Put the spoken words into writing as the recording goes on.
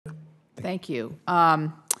Thank you.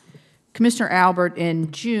 Commissioner Albert,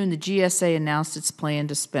 in June, the GSA announced its plan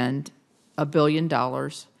to spend $1 billion,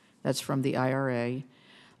 that's from the IRA,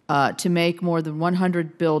 to make more than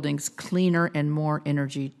 100 buildings cleaner and more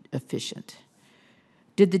energy efficient.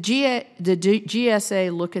 Did the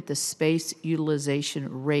GSA look at the space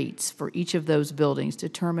utilization rates for each of those buildings to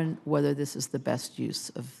determine whether this is the best use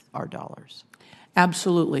of our dollars?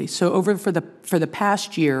 Absolutely. So for the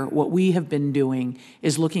past year, what we have been doing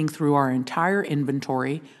is looking through our entire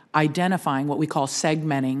inventory, identifying what we call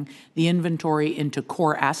segmenting the inventory into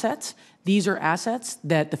core assets. These are assets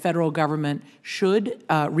that the federal government should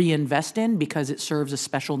reinvest in because it serves a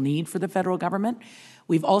special need for the federal government.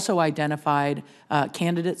 We've also identified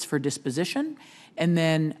candidates for disposition. And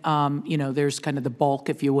then, there's kind of the bulk,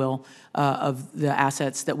 if you will, of the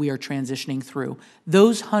assets that we are transitioning through.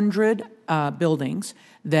 Those 100 buildings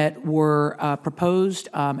that were proposed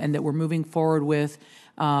and that we're moving forward with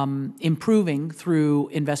improving through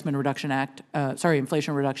Inflation Reduction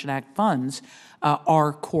Act funds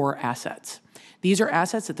are core assets. These are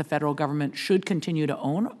assets that the federal government should continue to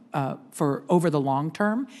own for over the long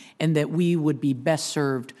term, and that we would be best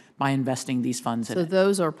served by investing these funds in it. So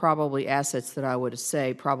those are probably assets that I would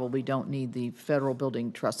say probably don't need the Federal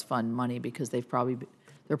Building Trust Fund money because they're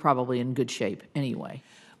probably in good shape anyway.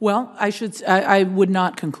 Well, I would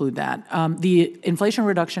not conclude that. The Inflation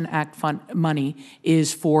Reduction Act fund money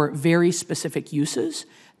is for very specific uses.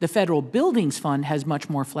 The Federal Buildings Fund has much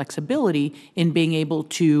more flexibility in being able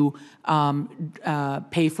to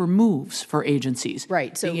pay for moves for agencies.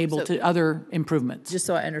 Right. Being able to other improvements. Just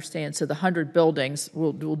so I understand, so the 100 buildings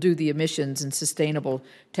will do the emissions and sustainable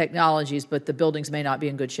technologies, but the buildings may not be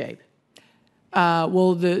in good shape.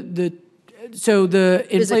 Well, the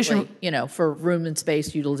inflation, physically, for room and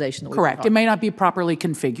space utilization. Correct. It may not be properly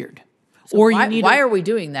configured. So or why are we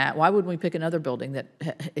doing that? Why wouldn't we pick another building that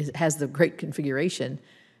has the great configuration?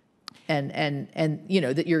 And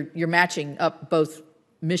that you're matching up both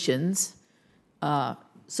missions,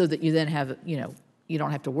 so that you then have you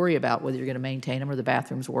don't have to worry about whether you're going to maintain them or the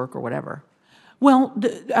bathrooms work or whatever. Well,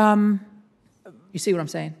 you see what I'm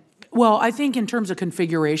saying? Well, I think in terms of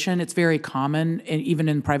configuration, it's very common, even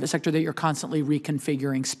in the private sector, that you're constantly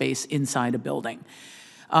reconfiguring space inside a building.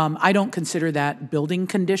 I don't consider that building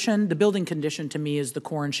condition. The building condition to me is the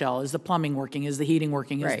core and shell. Is the plumbing working? Is the heating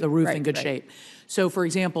working? Is the roof in good shape? So, for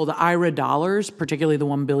example, the IRA dollars, particularly the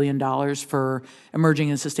 $1 billion for emerging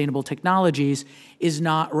and sustainable technologies, is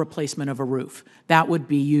not a replacement of a roof. That would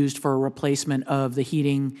be used for a replacement of the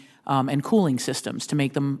heating and cooling systems to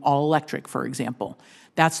make them all electric, for example.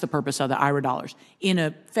 That's the purpose of the IRA dollars. In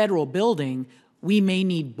a federal building, we may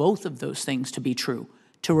need both of those things to be true,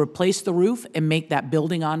 to replace the roof and make that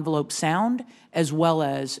building envelope sound, as well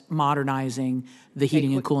as modernizing the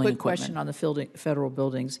heating and cooling equipment. Quick question on the federal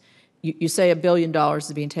buildings. You say $1 billion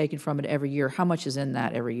is being taken from it every year. How much is in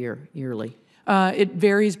that every year, yearly? It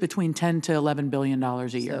varies between $10 to $11 billion a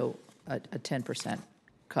year. So a 10%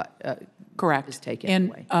 cut. Correct. Is taken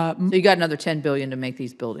away. So you got another $10 billion to make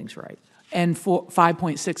these buildings right. And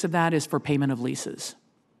 5.6 of that is for payment of leases.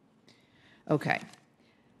 Okay.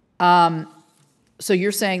 So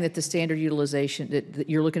you're saying that the standard utilization, that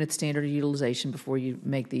you're looking at standard utilization before you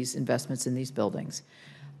make these investments in these buildings.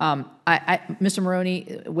 Mr.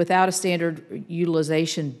 Maroney, without a standard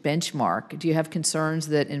utilization benchmark, do you have concerns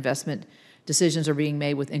that investment decisions are being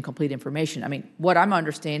made with incomplete information? I mean, what I'm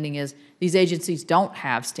understanding is these agencies don't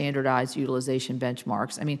have standardized utilization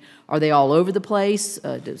benchmarks. I mean, are they all over the place?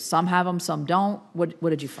 Do some have them, some don't? What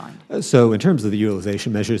did you find? So in terms of the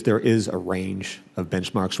utilization measures, there is a range of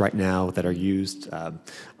benchmarks right now that are used,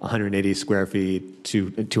 180 square feet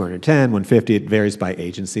to 210, 150. It varies by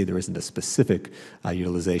agency. There isn't a specific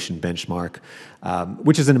utilization benchmark,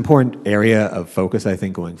 which is an important area of focus, I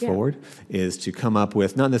think, going forward, is to come up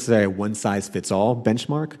with not necessarily a one-size-fits-all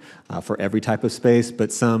benchmark for every type of space,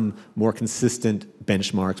 but some more consistent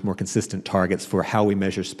benchmarks, more consistent targets for how we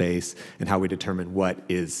measure space and how we determine what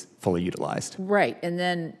is fully utilized. Right, and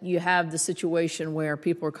then you have the situation where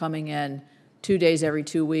people are coming in 2 days every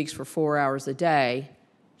 2 weeks for 4 hours a day.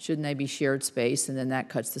 Shouldn't they be shared space? And then that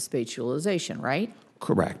cuts the space utilization, right?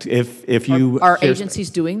 Correct. If you are agencies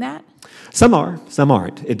doing that? Some are, some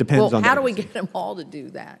aren't. It depends on. How do we get them all to do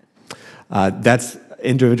that? That's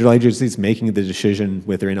individual agencies making the decision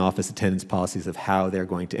with their in-office attendance policies of how they're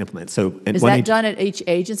going to implement. So, is that done at each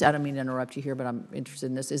agency? I don't mean to interrupt you here, but I'm interested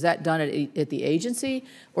in this. Is that done at the agency,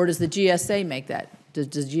 or does the GSA make that? Does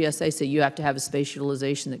GSA say you have to have a space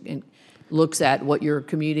utilization that looks at what your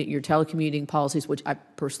telecommuting policies, which I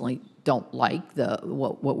personally don't like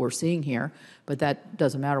what we're seeing here, but that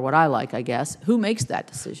doesn't matter what I like, I guess. Who makes that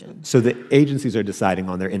decision? So the agencies are deciding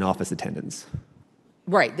on their in-office attendance.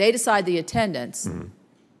 Right, they decide the attendance,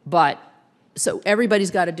 but, so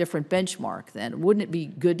everybody's got a different benchmark then. Wouldn't it be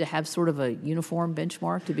good to have sort of a uniform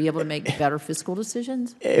benchmark to be able to make better fiscal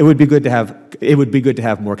decisions? It would be good to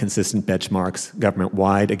have more consistent benchmarks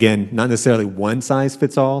government-wide. Again, not necessarily one size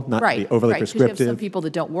fits all, not to be overly Right, 'cause you prescriptive. have some people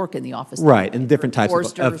that don't work in the office. Right, and different types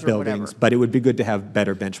foresters of or buildings, whatever. but it would be good to have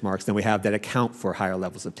better benchmarks than we have that account for higher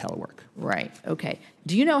levels of telework. Right, okay.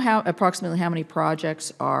 Do you know approximately how many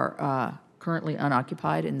projects are currently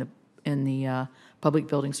unoccupied in the public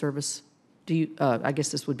building service? Do you, I guess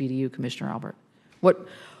this would be to you, Commissioner Albert.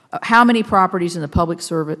 How many properties in the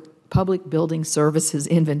public building services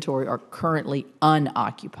inventory are currently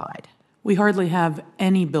unoccupied? We hardly have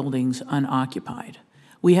any buildings unoccupied.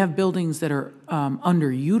 We have buildings that are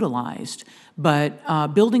underutilized,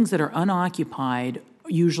 but buildings that are unoccupied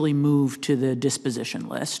usually move to the disposition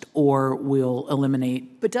list or will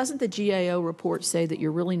eliminate. But doesn't the GAO report say that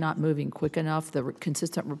you're really not moving quick enough? The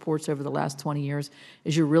consistent reports over the last 20 years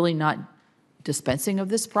is you're really not dispensing of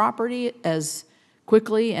this property as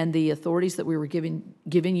quickly, and the authorities that we were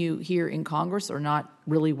giving you here in Congress are not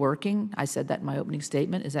really working. I said that in my opening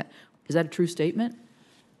statement. Is that a true statement?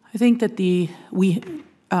 I think that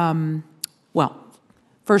well,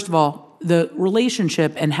 first of all, the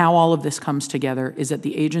relationship and how all of this comes together is that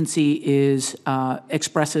the agency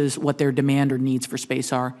expresses what their demand or needs for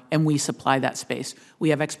space are, and we supply that space. We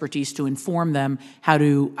have expertise to inform them how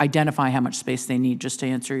to identify how much space they need, just to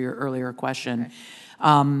answer your earlier question.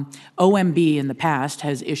 Okay. OMB in the past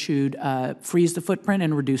has issued freeze the footprint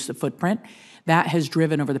and reduce the footprint. That has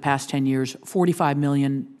driven over the past 10 years 45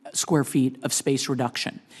 million square feet of space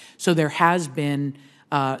reduction. So there has been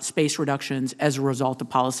space reductions as a result of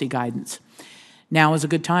policy guidance. Now is a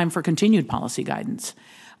good time for continued policy guidance.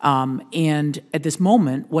 And at this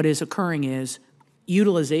moment, what is occurring is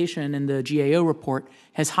utilization in the GAO report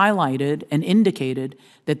has highlighted and indicated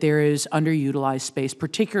that there is underutilized space,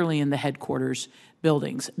 particularly in the headquarters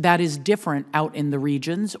buildings. That is different out in the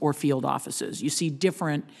regions or field offices. You see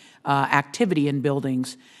different activity in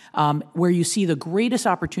buildings. Where you see the greatest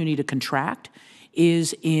opportunity to contract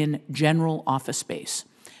is in general office space.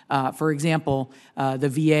 For example, the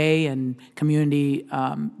VA and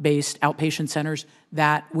community-based outpatient centers,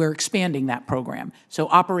 that we're expanding that program. So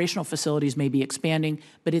operational facilities may be expanding,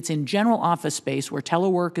 but it's in general office space where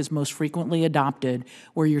telework is most frequently adopted,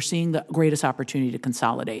 where you're seeing the greatest opportunity to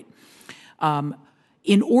consolidate.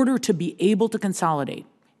 In order to be able to consolidate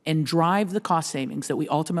and drive the cost savings that we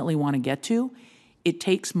ultimately want to get to, it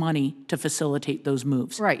takes money to facilitate those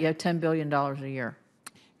moves. Right, you have $10 billion a year.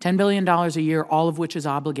 $10 billion a year, all of which is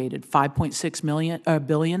obligated. $5.6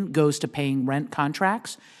 billion goes to paying rent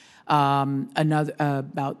contracts. Another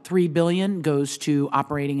about $3 billion goes to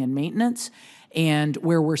operating and maintenance. And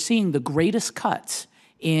where we're seeing the greatest cuts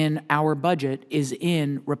in our budget is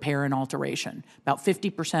in repair and alteration. About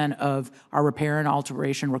 50% of our repair and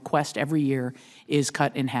alteration request every year is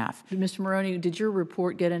cut in half. Mr. Maroney, did your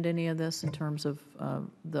report get into any of this in terms of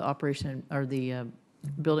the operation or the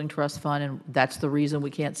building trust fund, and that's the reason we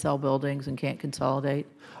can't sell buildings and can't consolidate?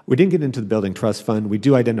 We didn't get into the building trust fund. We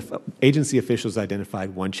do identify, agency officials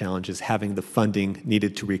identified one challenge is having the funding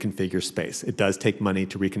needed to reconfigure space. It does take money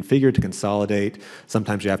to reconfigure, to consolidate.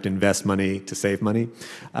 Sometimes you have to invest money to save money.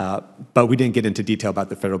 But we didn't get into detail about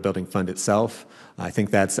the federal building fund itself. I think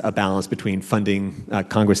that's a balance between funding,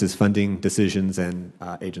 Congress's funding decisions and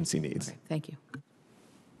agency needs. Okay, thank you.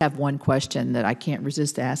 I have one question that I can't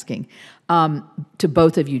resist asking. To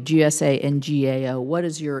both of you, GSA and GAO, what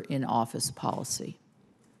is your in-office policy,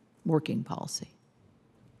 working policy?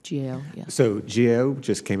 GAO, yes. So GAO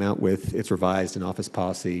just came out with its revised in-office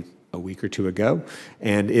policy a week or two ago,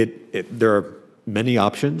 and there are many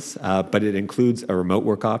options, but it includes a remote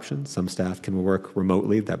work option. Some staff can work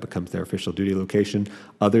remotely. That becomes their official duty location.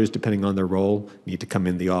 Others, depending on their role, need to come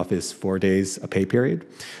in the office 4 days a pay period,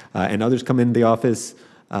 and others come in the office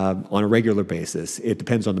on a regular basis. It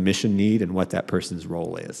depends on the mission need and what that person's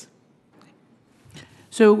role is.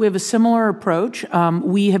 So we have a similar approach.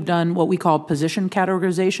 We have done what we call position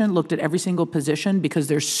categorization, looked at every single position because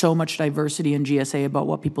there's so much diversity in GSA about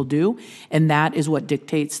what people do, and that is what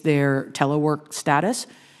dictates their telework status.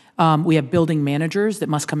 We have building managers that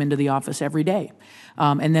must come into the office every day.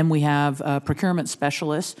 And then we have procurement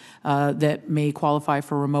specialists that may qualify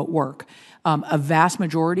for remote work. A vast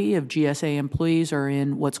majority of GSA employees are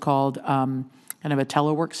in what's called kind of a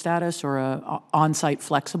telework status or a on-site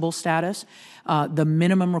flexible status. The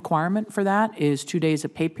minimum requirement for that is 2 days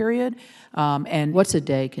of pay period, and What's a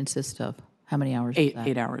day consist of? How many hours is that?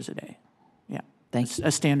 8 hours a day. Yeah. Thank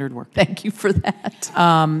A standard work day. Thank you for that.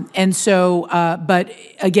 And so, but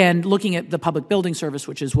again, looking at the public building service,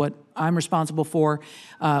 which is what I'm responsible for,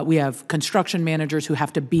 we have construction managers who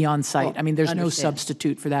have to be on site. I mean, there's no Understand.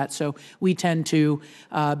 substitute for that. So we tend to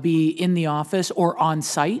be in the office or on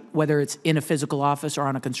site, whether it's in a physical office or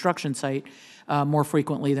on a construction site, more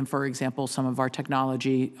frequently than, for example, some of our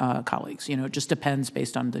technology colleagues. You know, it just depends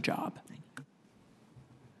based on the job.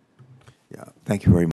 Yeah, thank you very much.